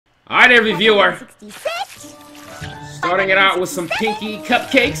Alright, every viewer. 566. Starting it out with some pinky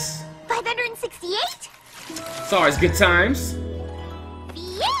cupcakes. 568. It's always good times.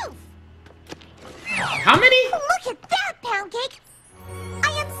 Phew! How many? Look at that, Pound Cake!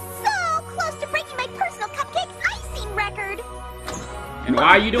 I am so close to breaking my personal cupcake icing record! And why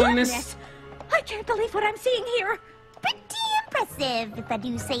are you doing this? Goodness. I can't believe what I'm seeing here! Pretty impressive, if I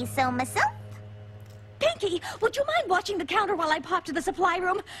do say so myself. Pinky, would you mind watching the counter while I pop to the supply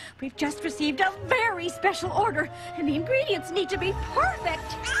room? We've just received a very special order, and the ingredients need to be perfect.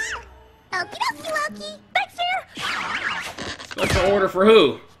 Okie dokie Loki. Thanks, dear. Special order for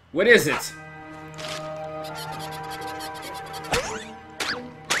who? What is it?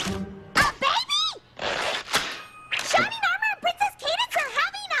 A baby! Shining Armor and Princess Cadence are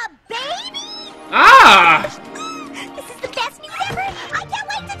having a baby? Ah! This is the best news ever! I can't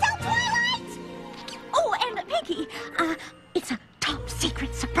wait to tell Twilight! Oh, and Pinky, it's a top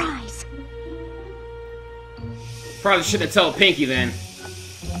secret surprise. Probably should have told Pinky then.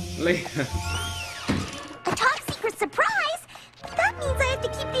 A top secret surprise? That means I have to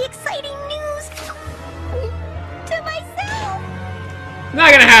keep the exciting news to myself.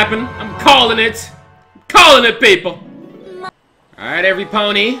 Not gonna happen. I'm calling it. I'm calling it, people. Alright, every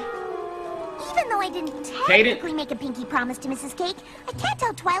pony. Even though I didn't technically make a pinky promise to Mrs. Cake, I can't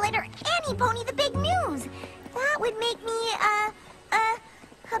tell Twilight or any pony the big news. That would make me,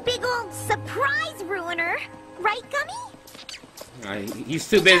 a big old surprise ruiner. Right, Gummy? He's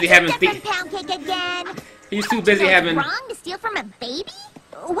too busy having Pound Cake again. He's too busy having wrong to steal from a baby?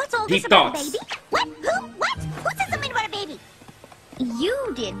 What's all deep this about thoughts. a baby? What? Who? What? Who said something about a baby?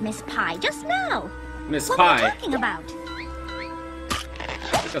 You did, Miss Pie, just now. Miss What Pie. were you talking about?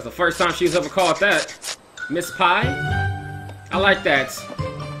 That's the first time she's ever called that. Miss Pie? I like that.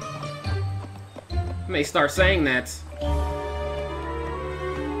 I may start saying that.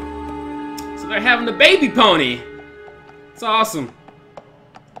 So they're having a baby pony. It's awesome.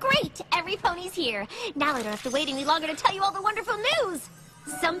 Great! Every pony's here. Now I don't have to wait any longer to tell you all the wonderful news.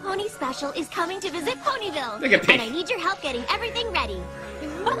 Some Pony Special is coming to visit Ponyville. Look at Pink. And I need your help getting everything ready.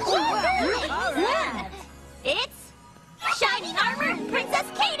 It's Shining Armor Princess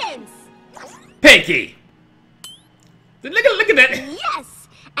Cadence! Pinky! Look at that! Yes!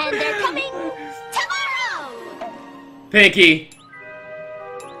 And they're coming tomorrow! Pinky!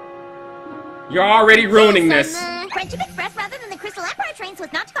 You're already ruining this. Friendship Express rather than the Crystal Empire train so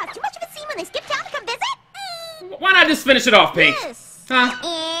as not to cause too much of a scene when they skip town to come visit? Why not just finish it off, Pink? Yes. Huh?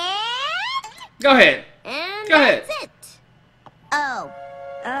 And... Go ahead. And Go ahead. that's it. Oh.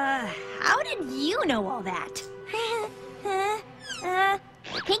 How did you know all that?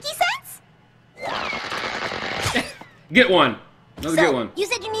 Pinky sense? Get one. Another So, good one. you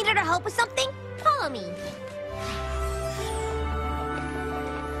said you needed our help with something? Follow me.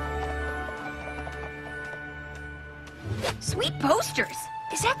 Sweet posters.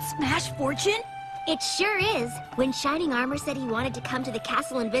 Is that Smash Fortune? It sure is. When Shining Armor said he wanted to come to the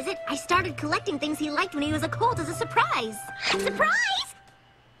castle and visit, I started collecting things he liked when he was a colt as a surprise. Surprise!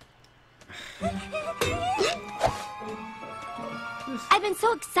 I've been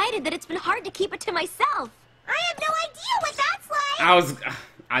so excited that it's been hard to keep it to myself. I have no idea what that's like.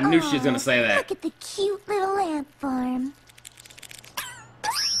 I knew she was gonna say that. Look at the cute little ant farm.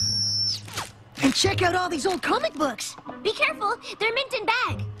 And check out all these old comic books. Be careful, they're mint in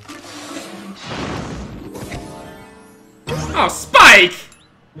bag. Oh, Spike!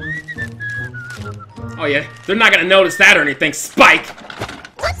 Oh yeah, they're not gonna notice that or anything, Spike!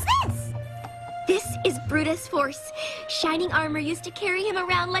 What's this? This is Brutus Force. Shining Armor used to carry him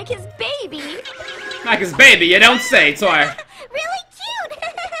around like his baby. Like his baby, you don't say, so I... Really cute.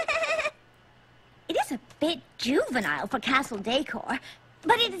 It is a bit juvenile for castle decor,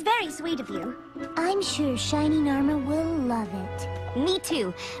 but it is very sweet of you. I'm sure Shining Armor will love it. Me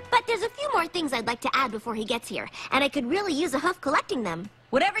too. But there's a few more things I'd like to add before he gets here, and I could really use a hoof collecting them.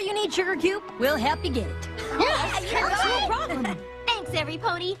 Whatever you need, Sugar Cube, we'll help you get it. No problem. Thanks, every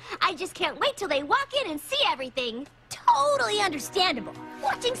pony. I just can't wait till they walk in and see everything. Totally understandable.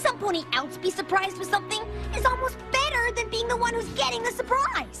 Watching some pony else be surprised with something is almost better than being the one who's getting the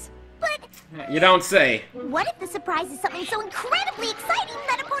surprise. But You don't say. what if the surprise is something so incredibly exciting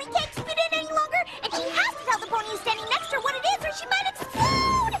that a pony can't keep it in any longer, and she has to tell the pony who's standing next to her what it is, or she might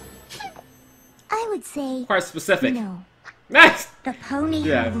explode? I would say Quite specific. no. Nice! The pony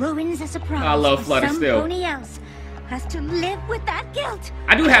Yeah. who ruins a surprise I love for Flutter some still. pony else has to live with that guilt.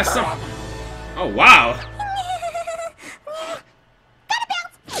 I do have some... Oh, wow. Gotta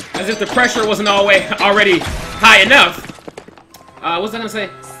bounce! As if the pressure wasn't already high enough. What's I gonna say?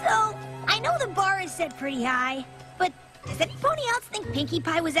 So, I know the bar is set pretty high, but Does anybody else think Pinkie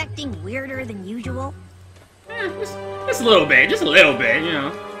Pie was acting weirder than usual? Just a little bit, you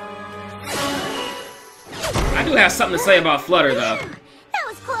know. I do have something to say about Flutter, though. That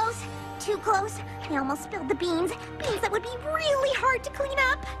was close. Too close. I almost spilled the beans. Beans that would be really hard to clean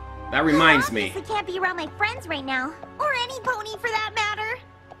up. That reminds me. I obviously can't be around my friends right now. Or any pony for that matter.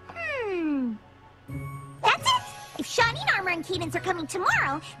 That's it! If Shining Armor and Cadence are coming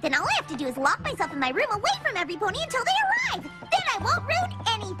tomorrow, then all I have to do is lock myself in my room away from every pony until they arrive. Then I won't ruin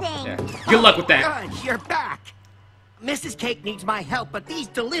anything. Yeah. Good luck with that. Good, you're back. Mrs. Cake needs my help, but these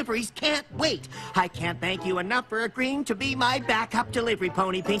deliveries can't wait. I can't thank you enough for agreeing to be my backup delivery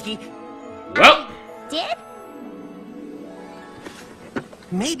pony, Pinkie. Well. Did?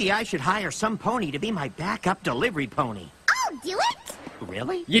 Maybe I should hire some pony to be my backup delivery pony. I'll do it!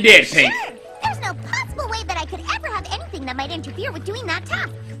 Really? You did, Pink. Sure! There's no possible way that I could ever have anything that might interfere with doing that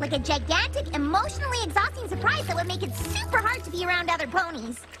task. Like a gigantic, emotionally exhausting surprise that would make it super hard to be around other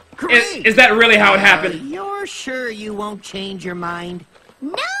ponies. Great! Is that really how it happened? You're sure you won't change your mind?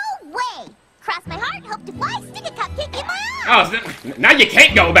 No way! Cross my heart, hope to fly, stick a cupcake in my eye! Oh, now you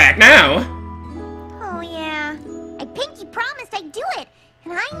can't go back now. Oh, yeah. I pinky promised I'd do it.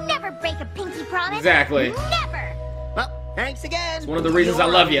 And I never break a pinky promise. Exactly. Never! Well, thanks again. It's one of the reasons I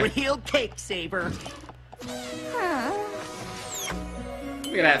love you. You're a real cake saver.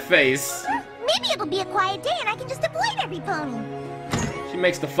 Look at that face. Maybe it'll be a quiet day and I can just avoid every pony. She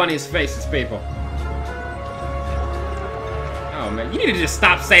makes the funniest faces, people. Oh, man. You need to just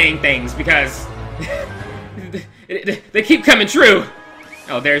stop saying things because they keep coming true.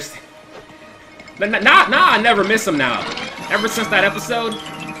 Oh, there's... Nah, I never miss them now. Ever since that episode,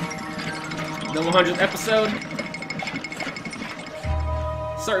 the 100th episode,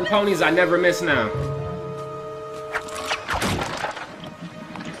 certain ponies I never miss now.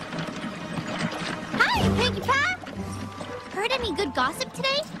 Hi, Pinkie Pie. Heard any good gossip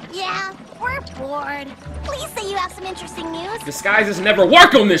today? Yeah, we're bored. Please say you have some interesting news. Disguises never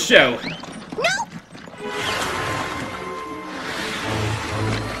work on this show. Nope.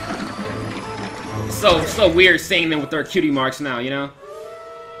 So weird seeing them with their cutie marks now, you know?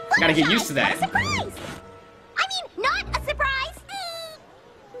 Gotta get used to that. What a surprise! I mean, not a surprise!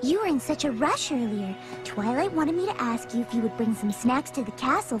 You were in such a rush earlier. Twilight wanted me to ask you if you would bring some snacks to the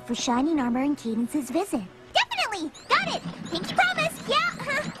castle for Shining Armor and Cadence's visit. Definitely! Got it! Pinky promise! Yeah!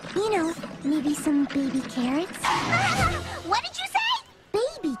 You know, maybe some baby carrots? What did you say?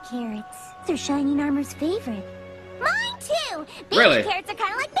 Baby carrots. They're Shining Armor's favorite. Mine too! Baby Really? carrots are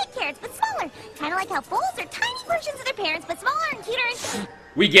kind of like big carrots, but smaller. Kind of like how foals are tiny versions of their parents, but smaller and cuter and...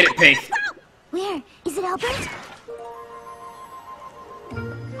 We get it, Pink. Where? Is it Albert?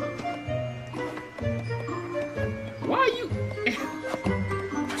 Why are you...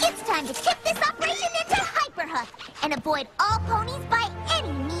 It's time to kick this operation into Hyperhook and avoid all ponies by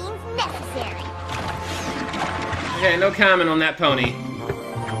any means necessary. Okay, no comment on that pony.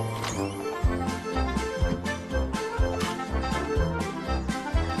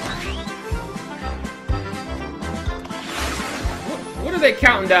 What are they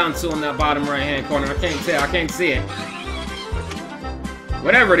counting down to in that bottom right-hand corner? I can't tell. I can't see it.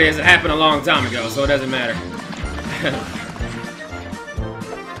 Whatever it is, it happened a long time ago, so it doesn't matter.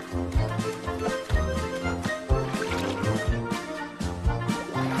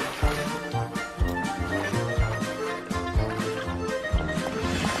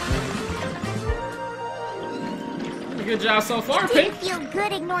 Good job so far, Pink. Didn't feel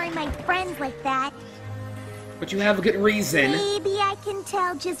good ignoring my friends like that. But you have a good reason. Maybe I can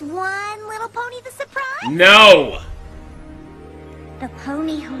tell just one little pony the surprise? No! The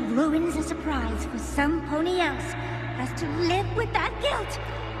pony who ruins a surprise for some pony else has to live with that guilt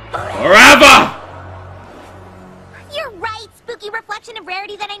Forever! You're right, spooky reflection of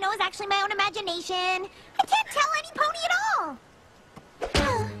rarity that I know is actually my own imagination. I can't tell any pony at all.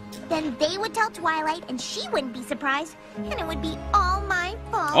 Then they would tell Twilight, and she wouldn't be surprised, and it would be all my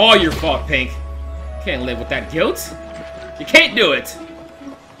fault. All your fault, Pink. Can't live with that guilt. You can't do it.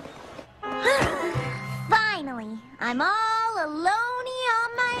 Finally, I'm all alone-y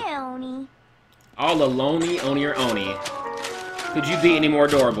on my own-y. All alone-y on your own-y. Could you be any more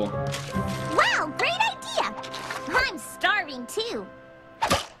adorable? Wow, great idea! I'm starving, too.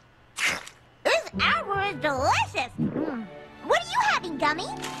 This apple is delicious! What are you having, Gummy?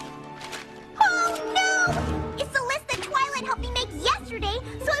 Oh, no! It's the list that Twilight helped me make yesterday,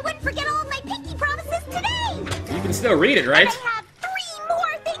 so I wouldn't forget all of my pinky promises today! You can still read it, right? And I have 3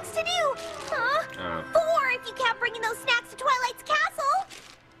 more things to do! Huh? 4 if you count bringing those snacks to Twilight's castle!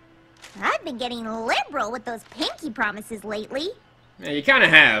 I've been getting liberal with those pinky promises lately. Yeah, you kind of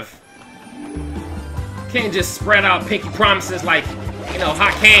have. Can't just spread out pinky promises like, you know,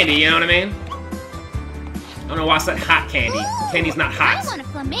 hot candy, you know what I mean? I don't know why I said hot candy. Candy's not hot. I want a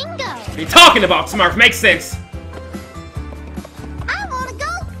flamingo. What are you talking about, Smurf? Makes sense. I want a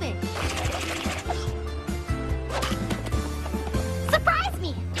goldfish. Surprise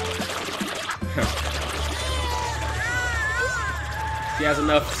me. She has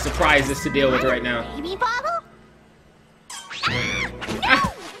enough surprises to deal with right now. Baby bottle?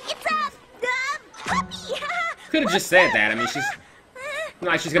 It's a puppy. Could have just said that. I mean, she's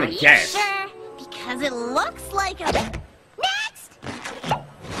not like she's gonna Are you guess. sure? Because it looks like a... Next!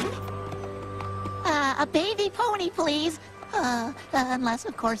 A baby pony, please. Unless,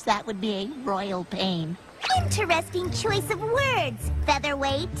 of course, that would be a royal pain. Interesting choice of words,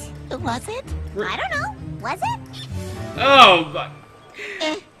 Featherweight. Was it? I don't know. Was it? Oh, but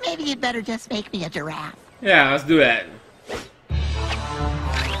Maybe you'd better just make me a giraffe. yeah, let's do that.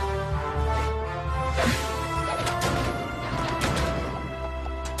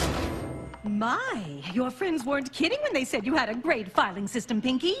 My, your friends weren't kidding when they said you had a great filing system,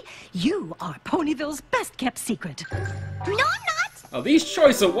 Pinky. You are Ponyville's best-kept secret. No, I'm not. Oh, these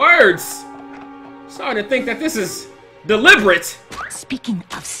choice of words. Starting to think that this is deliberate. Speaking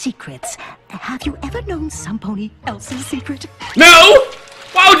of secrets, have you ever known some pony else's secret? No!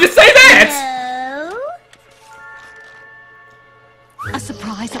 Why would you say that? No. A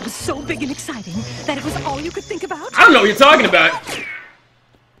surprise that was so big and exciting that it was all you could think about? I don't know what you're talking about.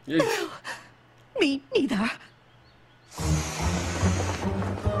 You- Me neither.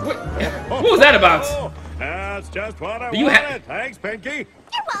 What was that about? Oh, that's just what I You wanted. Thanks, Pinky.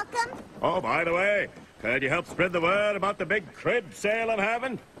 You're welcome. Oh, by the way, could you help spread the word about the big crib sale I'm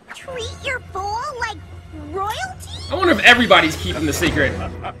having? Treat your fool like royalty? I wonder if everybody's keeping the secret.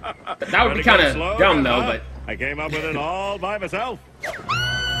 That would be kind of dumb, though, but... I came up with it all by myself.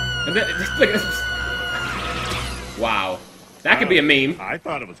 And then, look at this. Wow. That could be a meme. I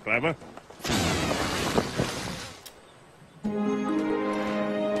thought it was clever.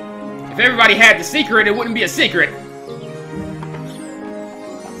 If everybody had the secret, it wouldn't be a secret.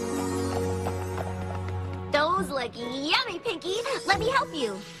 Those look yummy, Pinky. Let me help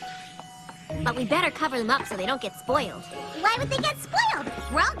you. But we better cover them up so they don't get spoiled. Why would they get spoiled?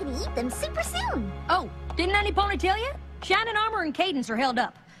 We're all gonna eat them super soon. Oh, didn't any pony tell you? Shannon Armor and Cadence are held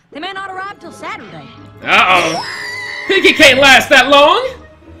up. They may not arrive till Saturday. Uh-oh. Pinky can't last that long.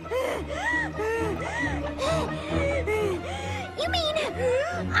 You mean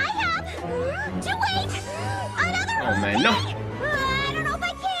I have to wait another Oh, man, no. I don't know if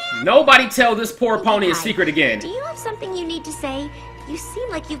I can. Nobody tell this poor pony a secret again. Do you have something you need to say? You seem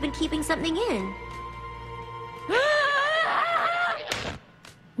like you've been keeping something in.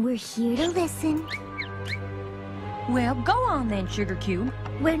 We're here to listen. Well, go on then, Sugar Cube.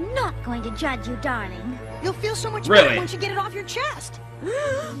 We're not going to judge you, darling. You'll feel so much Really? better once you get it off your chest.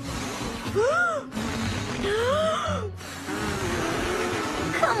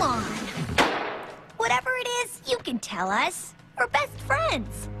 Come on. Whatever it is, you can tell us. We're best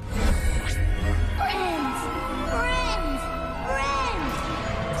friends. Friends. Friends. Friends.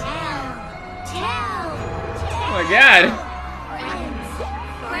 Tell. Oh my god.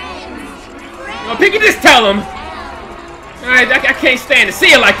 Friends. Well, Pinky, just tell him. Alright, I can't stand to see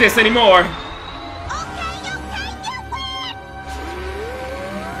it like this anymore. Okay, you win!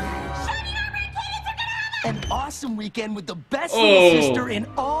 Shining Armor and Cadence are gonna have An awesome weekend with the best Oh. little sister in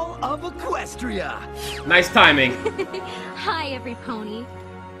all of Equestria. Nice timing. Hi, every pony.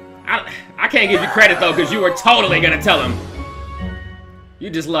 I can't give you credit, though, because you were totally gonna tell him. You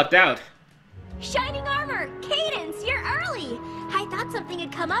just lucked out. Shining Armor, Cadence, you're early. I thought something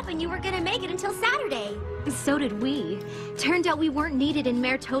had come up and you were gonna make it until Saturday. So did we. Turned out we weren't needed in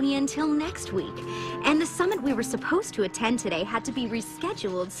Mertonia until next week. And the summit we were supposed to attend today had to be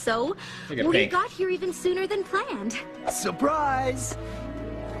rescheduled, so Look at we Pink. got here even sooner than planned. Surprise!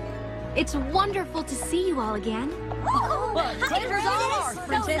 It's wonderful to see you all again. Well, pleasure's all ours,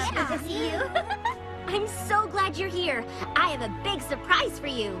 Princess. Good to see you. I'm so glad you're here. I have a big surprise for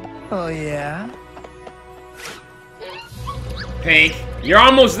you. Oh, yeah? Pink, you're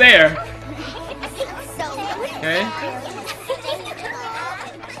almost there. So Okay?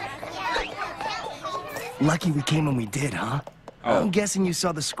 Lucky we came when we did, huh? Oh. I'm guessing you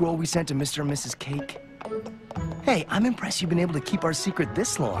saw the scroll we sent to Mr. and Mrs. Cake. Hey, I'm impressed you've been able to keep our secret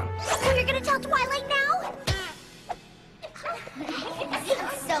this long. So you're gonna tell Twilight now?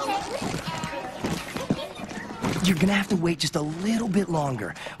 You're gonna have to wait just a little bit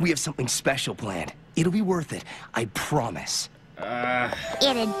longer. We have something special planned. It'll be worth it. I promise. It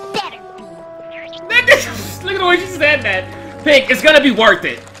had better be. Look at the way she said that. Pink, it's gonna be worth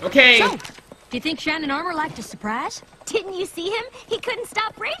it, okay? So, Do you think Shannon Armour liked a surprise? Didn't you see him? He couldn't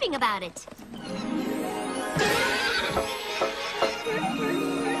stop raving about it.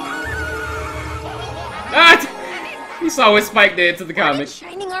 Ah! You saw what Spike did to the Why did comic.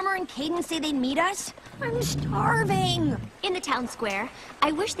 Shining Armor and Cadence say they'd meet us? I'm starving. In the town square.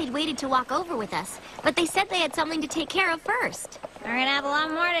 I wish they'd waited to walk over with us, but they said they had something to take care of first. We're gonna have a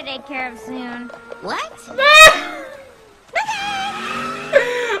lot more to take care of soon. What?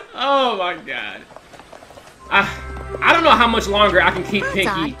 Oh my god. I don't know how much longer I can keep That's Pinky.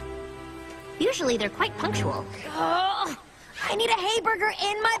 odd. Usually they're quite punctual. Oh, I need a hayburger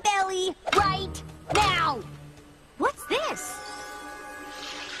in my belly right now. What's this?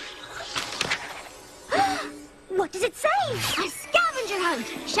 What does it say? A scavenger hunt!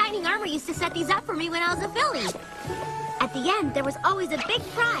 Shining Armor used to set these up for me when I was a filly. At the end, there was always a big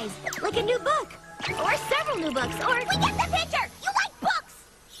prize, like a new book, or several new books, or... We get the picture. You like books?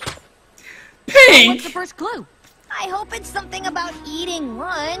 Pink! What's the first clue? I hope it's something about eating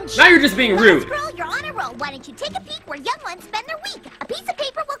lunch. Now you're just being rude. Squirrel, you're on a roll. Why don't you take a peek where young ones spend their week? A piece of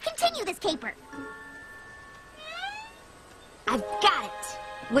paper will continue this caper. I've got it!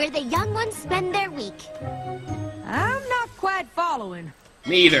 Where the young ones spend their week. I'm not quite following.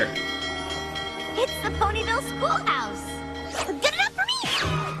 Me either. It's the Ponyville Schoolhouse. Good enough for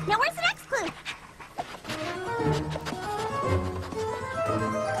me. Now where's the next clue?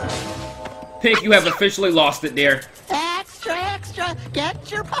 Pink, you have officially lost it, dear. Extra, extra! Get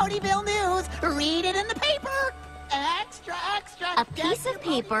your Ponyville news! Read it in the paper! Extra, extra! A piece of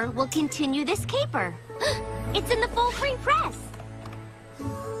paper will continue this caper. It's in the full free press.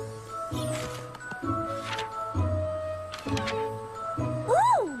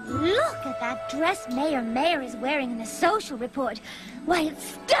 Ooh, look at that dress Mayor is wearing in the social report. Why,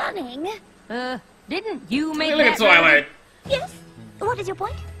 it's stunning. Didn't you make Look at that Twilight. Yes? What is your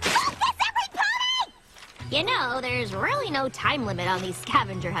point? Focus, every pony! You know, there's really no time limit on these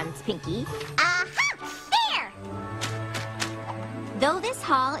scavenger hunts, Pinky. Aha! There! Though this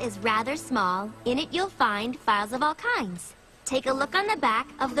hall is rather small, in it you'll find files of all kinds. Take a look on the back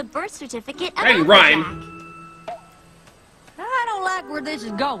of the birth certificate of Hey, Applejack. rhyme. I don't like where this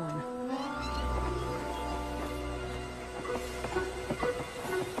is going.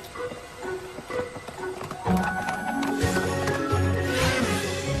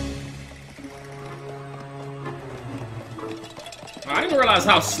 I didn't realize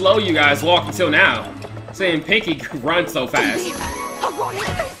how slow you guys walk until now. Saying Pinky runs so fast.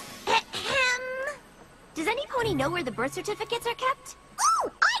 Does any pony know where the birth certificates are kept?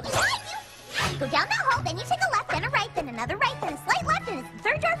 Ooh, I do! Go down that hall, then you take a left, then a right, then another right, then a slight left, and it's the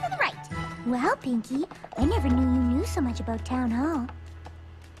third door from the right. Well, Pinky, I never knew you knew so much about Town Hall.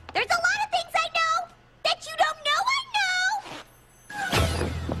 There's a lot of things I know that you don't know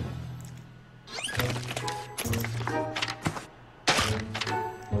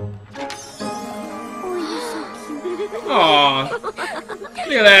Aww. Look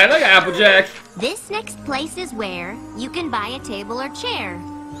at that. Look at Applejack. This next place is where you can buy a table or chair,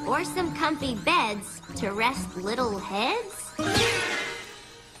 or some comfy beds to rest little heads.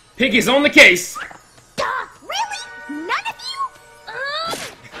 Pinky's on the case. Duh! Really? None of you?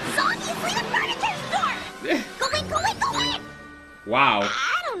 So obviously the furniture store! Go in, go in, go in! Wow.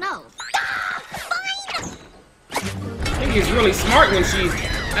 I don't know. Fine! Pinky's really smart when she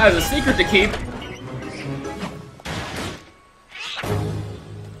has a secret to keep.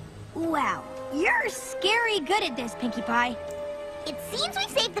 Wow, you're scary good at this, Pinkie Pie. It seems we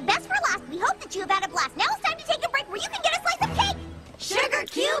saved the best for last. We hope that you have had a blast. Now it's time to take a break where you can get a slice of cake. Sugar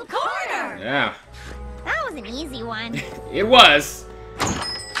Cube Corner! Yeah. That was an easy one. It was.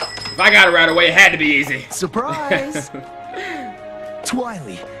 If I got it right away, it had to be easy. Surprise!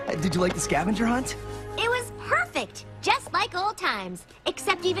 Twily, did you like the scavenger hunt? It was perfect, just like old times.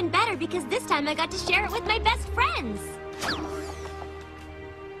 Except even better because this time I got to share it with my best friends.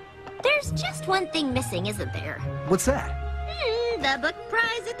 There's just one thing missing, isn't there? What's that? The book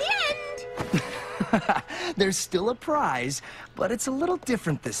prize at the end. There's still a prize, but it's a little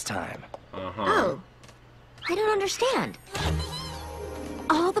different this time. Oh, I don't understand.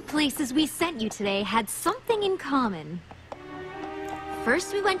 All the places we sent you today had something in common.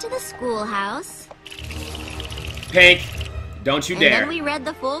 First we went to the schoolhouse. Pink, don't you And dare. then we read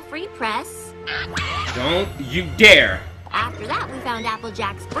the full free press. Don't you dare. After that, we found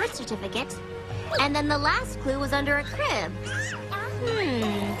Applejack's birth certificate. And then the last clue was under a crib.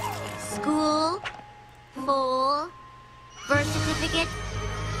 School, full, birth certificate,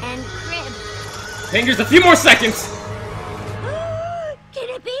 and crib. Pink, just a few more seconds. Can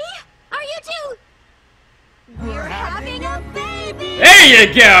it be? Are you two? We're having a baby! There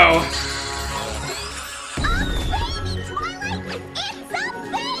you go.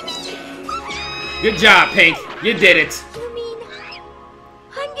 Good job, Pink. You did it. You mean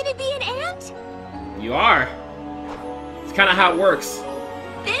I'm gonna be an ant? You are. It's kind of how it works.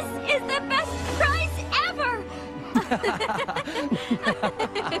 This is the best prize ever!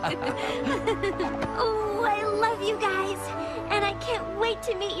 Oh, I love you guys. And I can't wait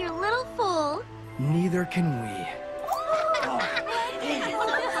to meet your little fool. Neither can we.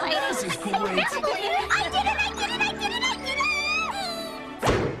 This is great. I did it! I did it! I did it! I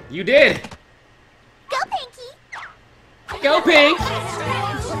did it! You did. Go, Pinky! Go, Pink.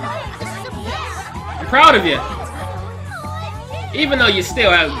 I'm proud of you. Even though you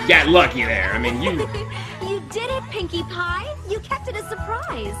still got lucky there. I mean, you... You did it, Pinkie Pie. You kept it a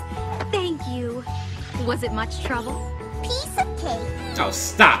surprise. Thank you. Was it much trouble? Piece of cake. Oh,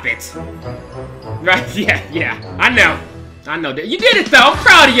 stop it. Right, yeah. I know that. You did it, though. I'm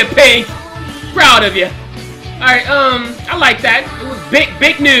proud of you, Pink. Proud of you. Alright, I like that. It was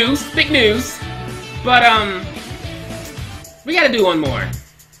big news. Big news. But, we gotta do one more.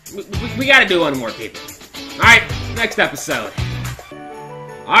 We gotta do one more, people. Alright, next episode.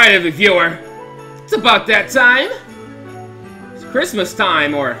 Alright, every viewer. It's about that time. It's Christmas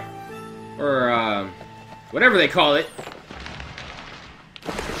time, or whatever they call it.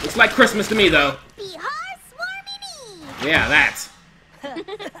 Looks like Christmas to me, though. The Hearthwarming Eve. Yeah, that.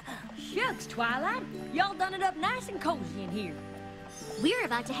 Shucks, Twilight. Y'all done it up nice and cozy in here. We're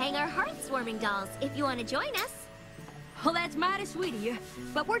about to hang our hearth-swarming dolls, if you want to join us. Well, that's mighty sweet of you.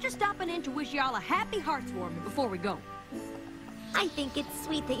 But we're just stopping in to wish y'all a happy hearthwarming before we go. I think it's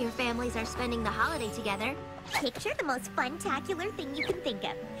sweet that your families are spending the holiday together. Picture the most fun-tacular thing you can think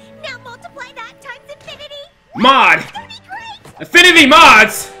of. Now multiply that times infinity. Mod! It's gonna be great! Affinity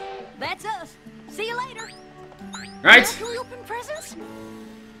mods! That's us. See you later. Right? Now, can we open presents?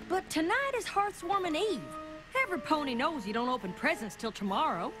 But tonight is Hearthwarming Eve. Every pony knows you don't open presents till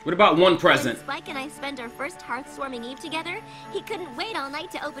tomorrow. What about one When present? Spike and I spent our first hearth-swarming Eve together, he couldn't wait all night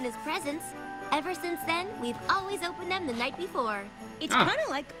to open his presents. Ever since then, we've always opened them the night before. It's Ah. kind of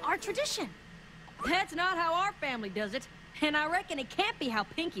like our tradition. That's not how our family does it. And I reckon it can't be how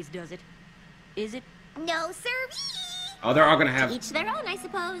Pinky's does it. Is it? No, sirree! Oh, they're all gonna have... Each their own, I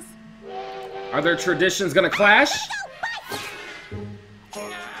suppose. Are their traditions gonna clash? Go, bye!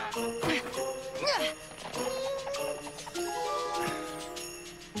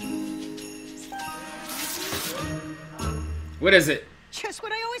 What is it? Just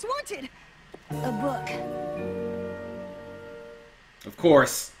what I always wanted. A book. Of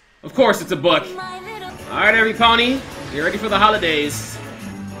course. Of course it's a book. Alright, every pony. You ready for the holidays?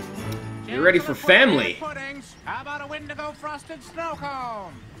 You ready for family? Puddings. How about a Wendigo frosted snow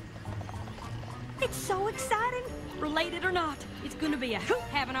cone? It's so exciting. Related or not, it's gonna be a hoot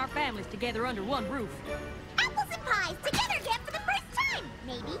having our families together under one roof. Apples and pies, together again for the first time!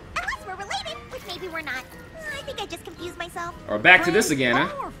 Maybe. Unless we're related, which maybe we're not. I think I just confused myself. Or back to this again,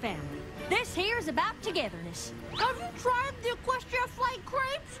 huh? Our family. This here's about togetherness. Have you tried the Equestria flake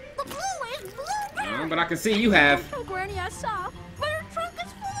crepes? The blue is blueberry. But I can see you have. Oh, Granny, I saw. But her trunk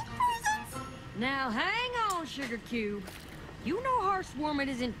is full of presents. Now hang on, Sugar Cube. You know hearthwarming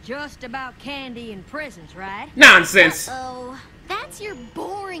isn't just about candy and presents, right? Nonsense! Oh, that's your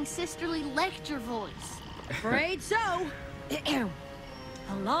boring sisterly lecture voice. Afraid so. A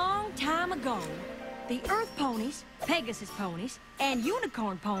long time ago, the Earth ponies, Pegasus ponies, and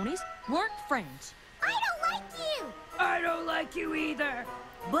Unicorn ponies weren't friends. I don't like you! I don't like you either.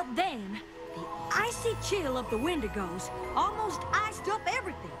 But then, the icy chill of the Wendigos almost iced up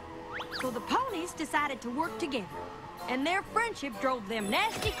everything. So the ponies decided to work together, and their friendship drove them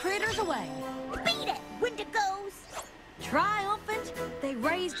nasty critters away. Beat it, Wendigos! Triumphant, they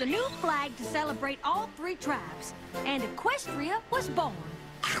raised a new flag to celebrate all three tribes, and Equestria was born.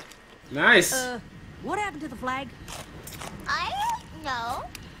 Nice. What happened to the flag? I don't know.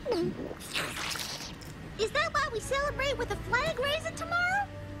 Is that why we celebrate with a flag raising tomorrow?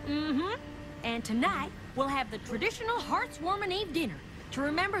 Mm-hmm. And tonight, we'll have the traditional Hearthwarming Eve dinner to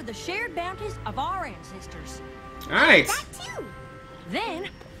remember the shared bounties of our ancestors. Alright. That too. Then,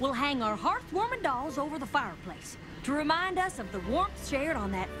 we'll hang our hearthwarming dolls over the fireplace to remind us of the warmth shared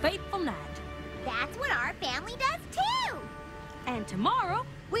on that fateful night. That's what our family does too. And tomorrow,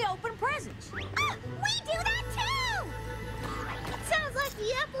 we open presents. We do that too. Sounds like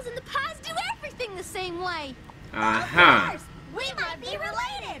the apples and the pies do everything the same way. Uh-huh. We might be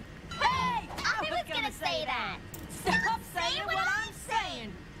related. Hey, I was gonna say that. Stop saying what I'm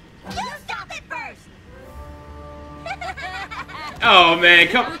saying. You stop it first. Oh, man,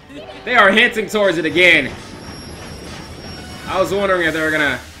 come... They are hinting towards it again. I was wondering if they were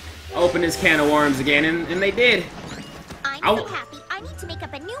gonna open this can of worms again, and they did. I'm so happy. I need to make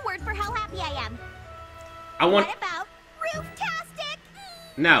up a new word for how happy I am. I want... What about roof-tastic?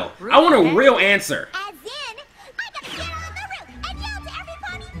 No. I want a real answer. As in, I gotta get on the roof and yell to every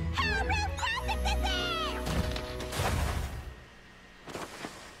pony how roof-tastic this is!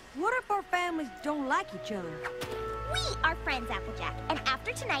 What if our families don't like each other? We are friends, Applejack, and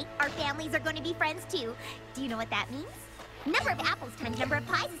after tonight, our families are going to be friends too. Do you know what that means? Number of apples times number of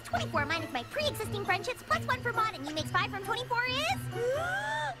pies is 24 minus my pre-existing friendships plus 1 for Maud, and you makes 5 from 24 is...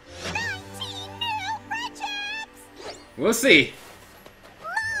 19 new friendships! We'll see.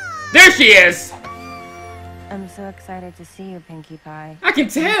 There she is! I'm so excited to see you, Pinkie Pie. I can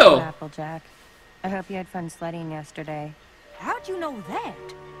tell! Applejack. I hope you had fun sledding yesterday. How'd you know that?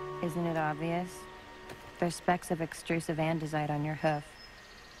 Isn't it obvious? There's specks of extrusive andesite on your hoof.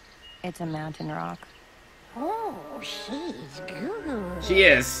 It's a mountain rock. Oh, she's good. She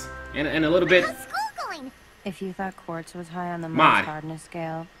is. And a little bit... How's school going? If you thought quartz was high on the Maud. most hardness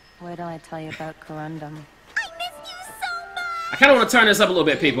scale, wait till I tell you about corundum. I miss you so much! I kind of want to turn this up a little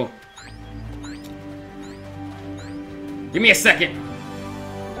bit, people. Give me a second.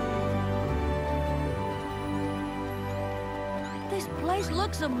 This place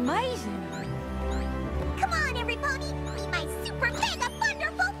looks amazing. Come on, every pony! Meet my super mega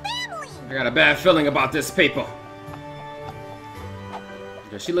wonderful family! I got a bad feeling about this, people.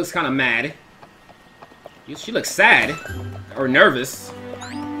 She looks kind of mad. She looks sad. Or nervous.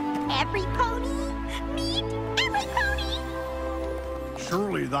 Every pony! Meet every pony!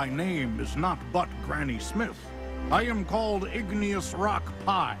 Surely thy name is not but Granny Smith. I am called Igneous Rock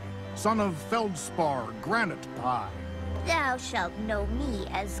Pie, son of Feldspar Granite Pie. Thou shalt know me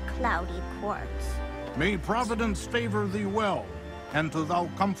as Cloudy Quartz. May Providence favor thee well, and to thou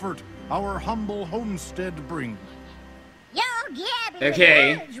comfort our humble homestead bring. Y'all gabbing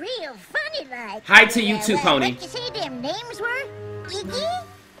Okay. words real funny like. Hi to you too, Pony. What you say them names were? Iggy?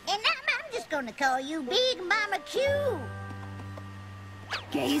 And I'm just gonna call you Big Mama Q.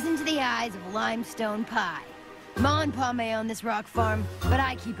 Gaze into the eyes of limestone pie. Ma and Pa may own this rock farm, but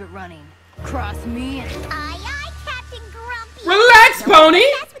I keep it running. Cross me and... Aye, aye, Captain Grumpy. Relax, Don't Pony.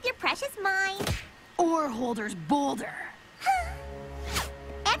 mess with your precious mind. Ore Holder's boulder.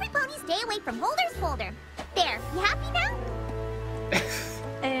 Every pony stay away from Holder's Boulder. There, you happy now?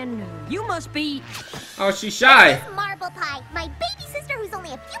 And you must be... Oh, she's shy. This is Marble Pie, my baby sister who's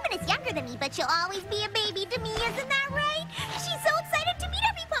only a few minutes younger than me, but she'll always be a baby to me, isn't that right? She's so excited to meet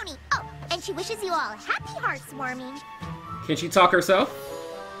every pony. Oh, and she wishes you all happy heartswarming. Can she talk herself?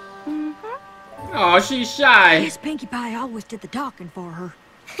 Oh, she's shy. Yes, Pinkie Pie always did the talking for her.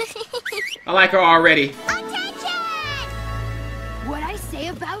 I like her already. Attention! What'd I say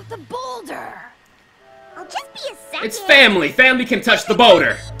about the boulder? Oh, just be a second. It's family. Family can touch the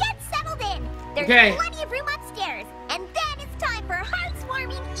boulder. Get settled in. There's Okay. plenty of room upstairs. And then it's time for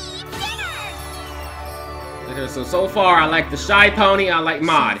heartswarming Eve dinner. Okay, so far, I like the shy pony. I like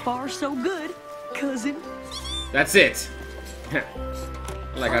Maud. So far, so good, cousin. That's it. I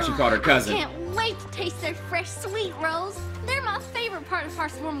like how she called her cousin. Can't wait to taste their fresh sweet rolls. They're my favorite part of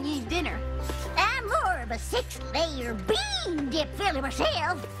Hearthwarming Eve dinner. I'm more of a 6-layer bean dip filler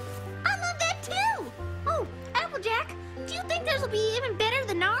myself. I love that too. Oh, Applejack, do you think theirs will be even better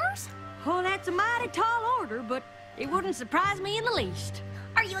than ours? Well, that's a mighty tall order, but it wouldn't surprise me in the least.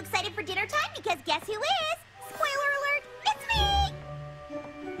 Are you excited for dinner time? Because guess who is? Spoiler alert, it's me!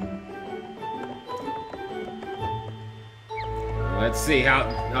 Let's see how...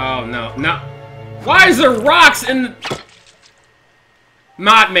 Oh, no. No. Why is there rocks in the...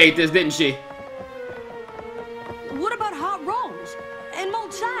 Maud made this, didn't she? What about hot rolls and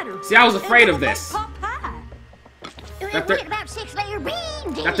mulled cider? See, I was afraid and of this. pot pie? That they're- What about 6-layer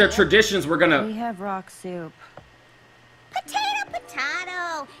bean dip? That their traditions were gonna... We have rock soup. Potato,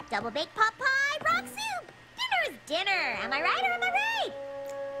 potato. Double-baked pot pie, rock soup. Dinner is dinner. Am I right or am I right?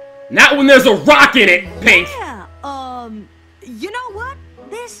 Not when there's a rock in it, Pink! Yeah, you know what?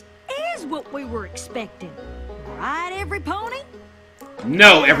 This is what we were expecting. Right, every pony?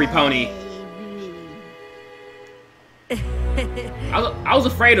 No, every pony. I was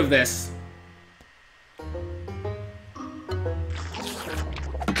afraid of this.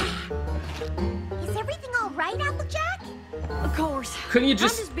 Is everything all right, Applejack? Of course. Couldn't you I'm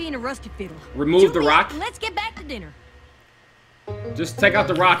just just being a rusty fiddle. remove the Juliet, rock? Let's get back to dinner. Just take out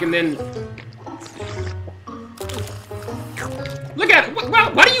the rock and then... Look at...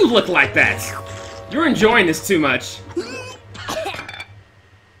 Why do you look like that? You're enjoying this too much. More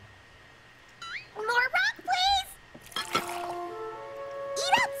rock, please!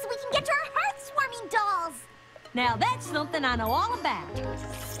 Eat up so we can get to our heart-swarming dolls! Now that's something I know all about.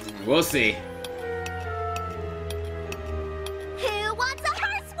 We'll see. Who wants a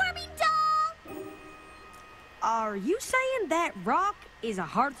heart-swarming Are you saying that Rock is a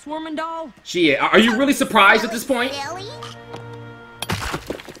heart-swarming doll? She, are you really surprised at this point? Silly.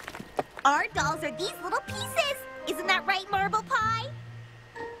 Our dolls are these little pieces. Isn't that right, Marble Pie?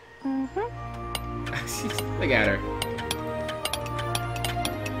 Look at her.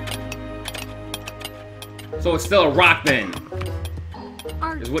 So it's still a rock then,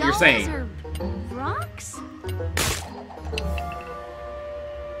 is what you're saying. Are rocks?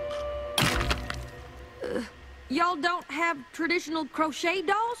 Y'all don't have traditional crochet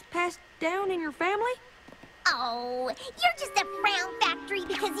dolls passed down in your family? Oh, you're just a frown factory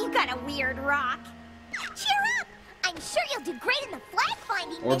because you got a weird rock. Cheer up! I'm sure you'll do great in the flag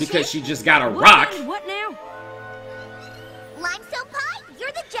finding Or mission. because she just got a rock. What now? Limestone Pie,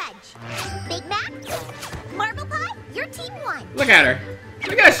 you're the judge. Big Mac, Marble Pie, you're team 1. Look at her.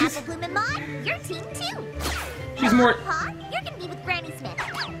 Look at her. She's, Apple Bloom and Maud, you're team 2. she's more... Pie, you're gonna be with Granny Smith.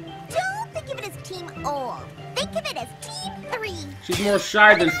 Don't think of it as team old. Think of it as team 3. She's more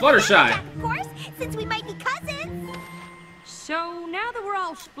shy than Fluttershy. Of course, since we might be cousins. So now that we're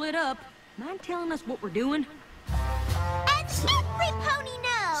all split up, mind telling us what we're doing? And every pony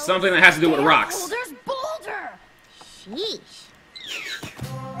knows. Something that has to do with rocks. Boulder's Boulder. Sheesh.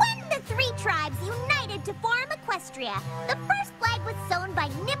 When the 3 tribes united to form Equestria, the first flag was sewn by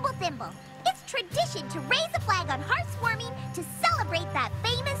Nimble Thimble. It's tradition to raise a flag on Hearthswarming to celebrate that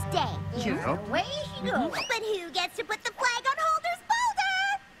famous day. Yep. Away she goes. But who gets to put the flag on Holder's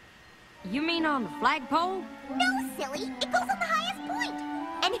Boulder? You mean on the flagpole? No, silly. It goes on the highest point.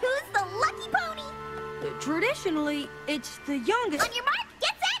 And who's the lucky pony? Traditionally, it's the youngest. On your mark,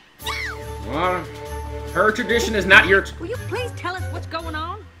 get set, go! Well, her tradition is not your... Will you please tell us what's going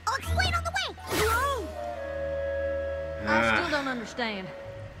on? I'll explain on the way. Whoa! I still don't understand.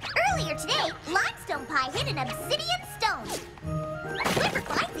 Earlier today, Limestone Pie hit an obsidian stone. Whoever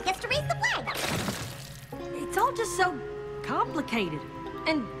finds it gets to raise the flag. It's all just so complicated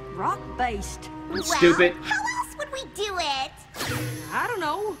and rock-based. Stupid. How else would we do it? I don't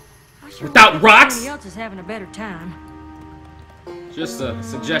know. I sure Without wish rocks? Somebody else is having a better time. Just a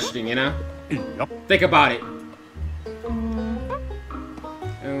suggestion, you know? Yep. Think about it.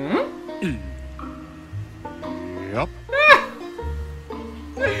 Yep.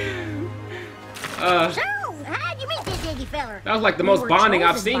 So, how'd you meet this Iggy feller? That was like the most bonding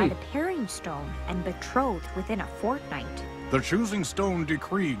I've By seen. the pairing stone and betrothed within a fortnight. The choosing stone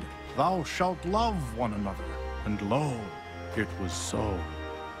decreed, thou shalt love one another. And lo, it was so.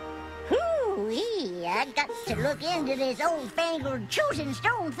 Hoo-wee, I got to look into this old-fangled choosing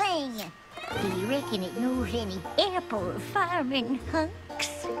stone thing. Do you reckon it knows any apple farming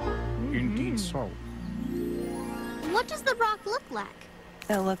hunks? Indeed so. What does the rock look like?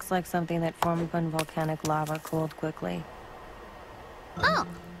 It looks like something that formed when volcanic lava cooled quickly. Oh,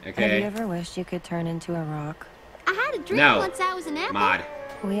 Have Okay. you ever wished you could turn into a rock? I had a dream No. once I was an apple. Mod.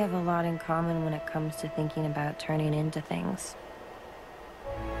 We have a lot in common when it comes to thinking about turning into things.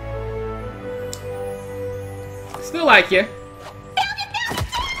 Still like you.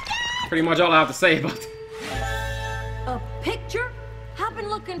 Pretty much all I have to say about it. A picture? I've been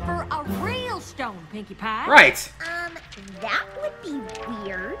looking for a real stone, Pinkie Pie. Right. That would be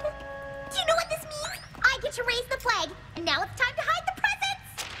weird. Do you know what this means? I get to raise the flag, and now it's time to hide the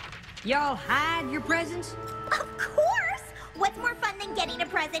presents. Y'all hide your presents? Of course! What's more fun than getting a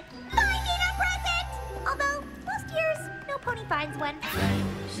present? Finding a present! Although, most years, no pony finds one.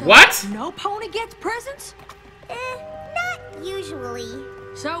 What? No pony gets presents? Not usually.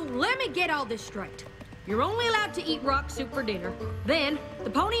 So let me get all this straight. You're only allowed to eat rock soup for dinner. Then, the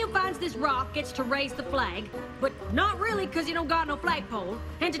pony who finds this rock gets to raise the flag. But not really, because you don't got no flagpole.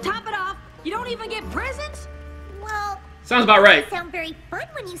 And to top it off, you don't even get presents? Well, Sounds about right. sound very fun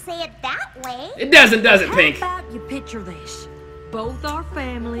when you say it that way. It doesn't, does it, How Pink? about you picture this? Both our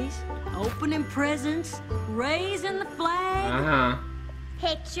families, opening presents, raising the flag. Uh-huh.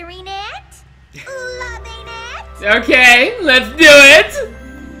 Picturing it, loving it. Okay, let's do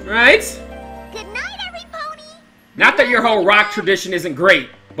it. Right? Good night, every pony. Not that your whole rock tradition isn't great,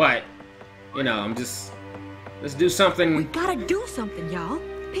 but, you know, let's do something. Gotta do something, y'all.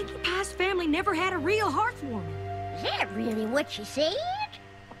 Pinkie Pie's family never had a real hearthwarming. Is that really what she said?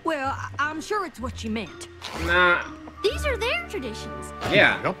 Well, I'm sure it's what she meant. Nah, These are their traditions.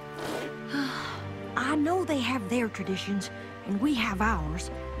 yeah. Yep. I know they have their traditions, and we have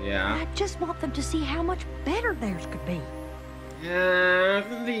ours. Yeah. I just want them to see how much better theirs could be.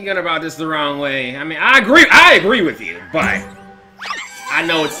 I'm thinking about this the wrong way. I mean, I agree with you, but I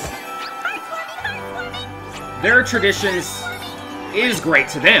know it's their traditions is great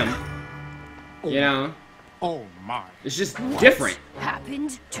to them. You know? Oh my. It's just different.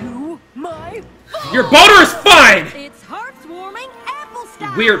 Happened to my... Your boulder is fine! It's hearth-warming apple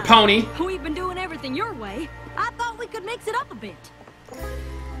style. Weird pony. We've been doing everything your way. I thought we could mix it up a bit.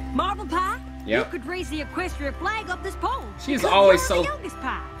 Marble pie? Yep. You could raise the equestrian flag up this pole. She's 'Cause always you're so- the youngest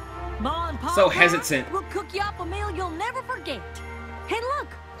pie. Ma and Pa so pie hesitant. will cook you up a meal you'll never forget. And look,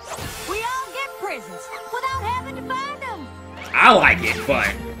 we all get presents without having to find them. I like it,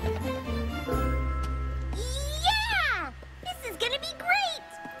 but... Yeah! This is gonna be great!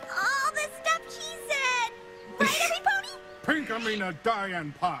 All the stuff she said! Right, every pony? Pinkamena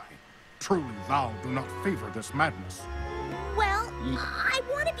Diane Pie. Truly thou do not favor this madness. Well, I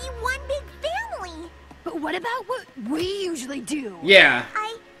want to be one big family. But what about what we usually do? Yeah.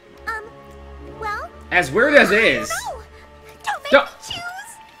 Well... As weird as it is. Don't make Don't- me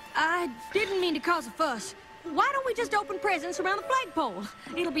choose! I didn't mean to cause a fuss. Why don't we just open presents around the flagpole?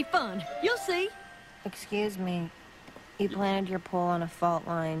 It'll be fun. You'll see. Excuse me. You planted your pole on a fault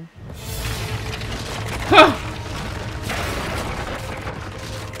line.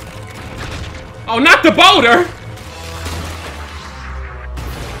 Oh, not the boulder!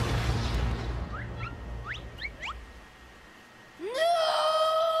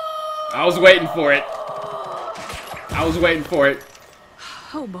 I was waiting for it. I was waiting for it.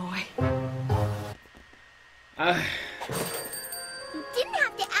 Oh boy. You didn't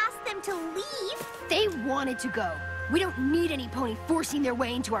have to ask them to leave. They wanted to go. We don't need any pony forcing their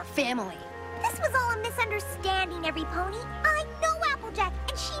way into our family. This was all a misunderstanding, every pony. I know Applejack,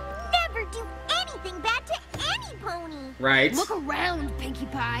 and she'd never do anything bad to any pony. Right. Look around, Pinkie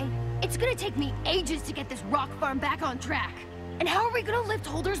Pie. It's gonna take me ages to get this rock farm back on track. And how are we gonna lift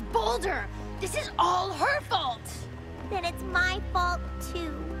Holder's boulder? This is all her fault. Then it's my fault,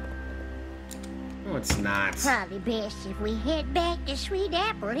 too. No, it's not. Probably best if we head back to Sweet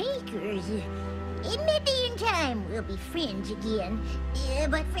Apple Acres. Maybe in time we'll be friends again.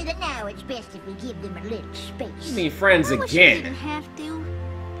 But for the now, it's best if we give them a little space. You mean friends I wish we didn't again? have to.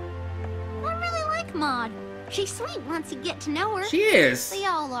 I really like Maud. She's sweet once you get to know her. She is. They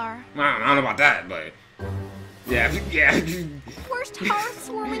all are. I don't know about that, but... Yeah, yeah. Worst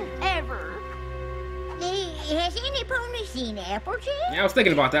hearth-warming ever. Has any pony seen Applejack? Yeah, I was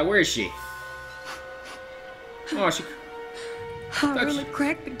thinking about that. Where is she? Oh, she... I really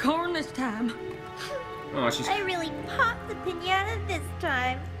cracked the corn this time. Oh, she's... I really popped the pinata this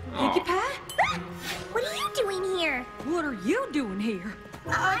time. Pinkie Pie? What are you doing here? What are you doing here?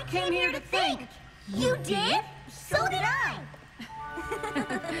 I came here to think. You did? So did I.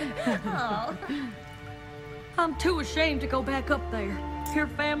 Oh. I'm too ashamed to go back up there. Your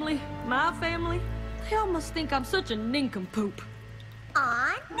family, my family, they all must think I'm such a nincompoop.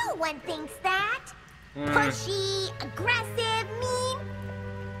 Aw, no one thinks that. Pushy, aggressive, mean.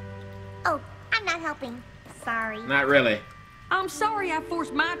 Oh, I'm not helping. Sorry. Not really. I'm sorry I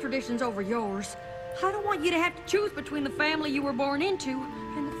forced my traditions over yours. I don't want you to have to choose between the family you were born into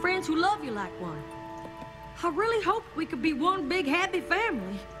and the friends who love you like one. I really hoped we could be one big happy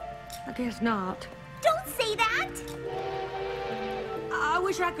family. I guess not. Don't say that. I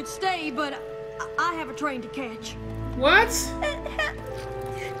wish I could stay, but I have a train to catch. What?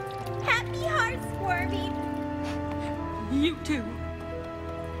 Happy hearts warming. You too.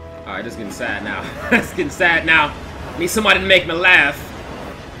 Alright, this is getting sad now. It's getting sad now. Need somebody to make me laugh.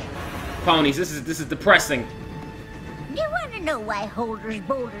 Ponies, this is depressing. You want to know why Holder's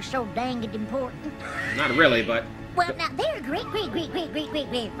boulder's so dang it important? Not really, but... Well, now, their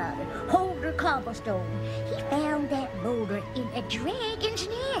great-great-great-great-great-great-grandfather, Holder Cobblestone, he found that boulder in a dragon's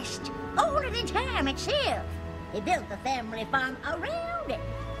nest, older than time itself. They built the family farm around it,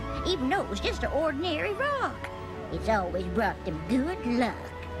 even though it was just an ordinary rock. It's always brought them good luck.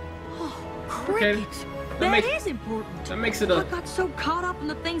 Oh, crickets. That is important. That makes it a... I got so caught up in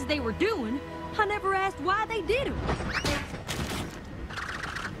the things they were doing, I never asked why they did them.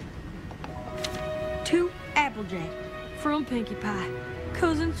 To Applejack, from Pinkie Pie.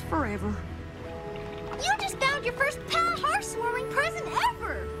 Cousins forever. You just found your first pal hearth-warming present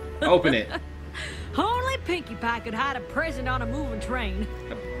ever. Open it. Only Pinkie Pie could hide a present on a moving train.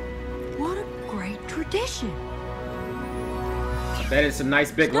 What a great tradition. I bet it's a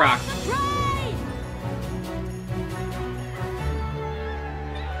nice big rock.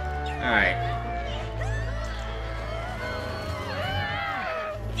 Alright.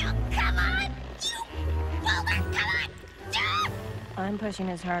 Come on! You Boulder, come on! I'm pushing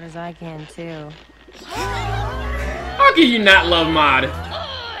as hard as I can, too. How can you not love Maud?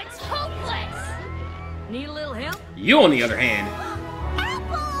 Oh, it's hopeless. Need a little help? You, on the other hand.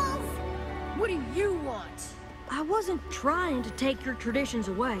 Apples! What do you want? I wasn't trying to take your traditions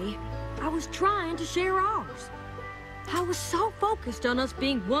away. I was trying to share ours. I was so focused on us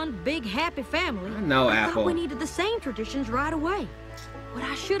being one big happy family. No, I Apple. thought we needed the same traditions right away. What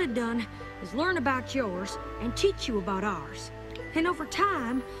I should have done is learn about yours and teach you about ours. And over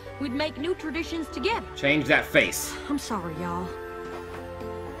time, we'd make new traditions together. Change that face. I'm sorry, y'all.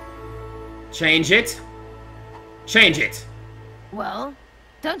 Change it. Change it. Well,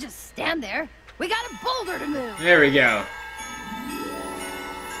 don't just stand there. We got a boulder to move. There we go.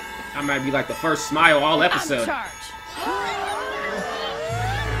 I might be like the first smile all episode. I'm in charge. I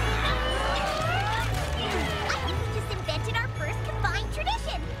think we just invented our first combined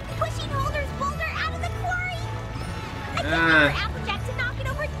tradition. Pushing Holder's boulder out of the quarry. I can't wait for Applejack to knock it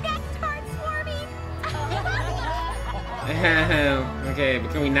over next hard swarming. Okay,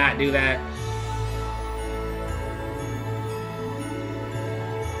 but can we not do that?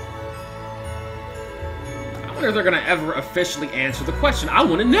 I wonder if they're gonna ever officially answer the question. I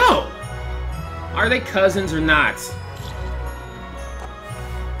want to know. Are they cousins or not?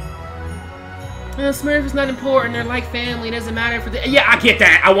 Smurf is not important. They're like family. It doesn't matter for the. Yeah, I get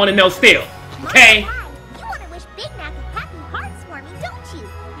that. I want to know still. Okay. You want to wish Big Mac a happy heart swarming, don't you?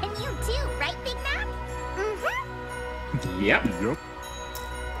 And you too, right, Big Mac? Mm-hmm. Yep.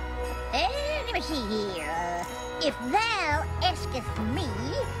 Let me see here. If thou askest me,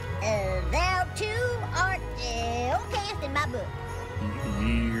 thou too art okayest in my book.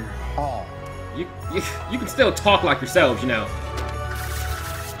 Yeehaw. You can still talk like yourselves, you know.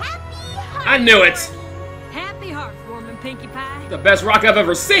 I knew it. Happy heartwarming, Pinkie Pie. The best rock I've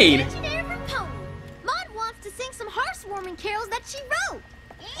ever seen. Legendary from Pony. Maud wants to sing some heartwarming carols that she wrote.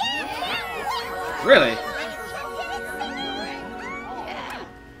 Really?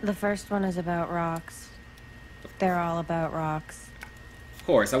 The first one is about rocks. They're all about rocks. Of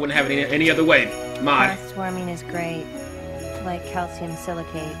course, I wouldn't have it any other way. Mod. Hearth swarming is great, like calcium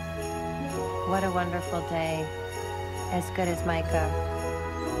silicate. What a wonderful day. As good as mica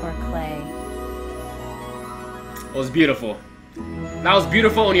or clay. It was beautiful. That was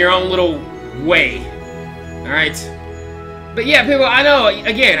beautiful in your own little way. Alright? But yeah, people, I know,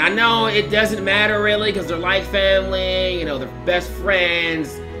 again, I know it doesn't matter really because they're like family, you know, they're best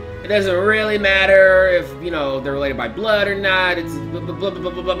friends. It doesn't really matter if, you know, they're related by blood or not. It's blah, blah, blah, blah,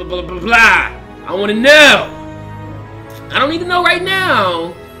 blah, blah, blah, blah, blah. I want to know. I don't need to know right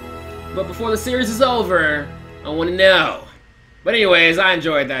now. But before the series is over, I want to know. But anyways, I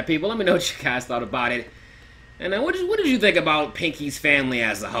enjoyed that, people. Let me know what you guys thought about it. And then what did you think about Pinky's family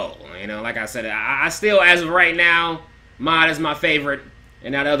as a whole? You know, like I said, I still, as of right now, Maud is my favorite.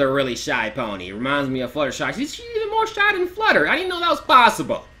 And that other really shy pony. Reminds me of Fluttershy. She's even more shy than Flutter. I didn't know that was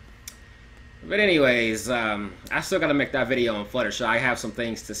possible. But anyways, I still gotta make that video on Fluttershy. I have some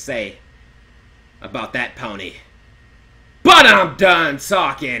things to say about that pony. But I'm done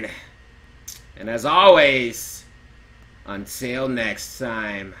talking. And as always, until next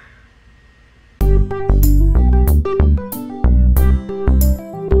time.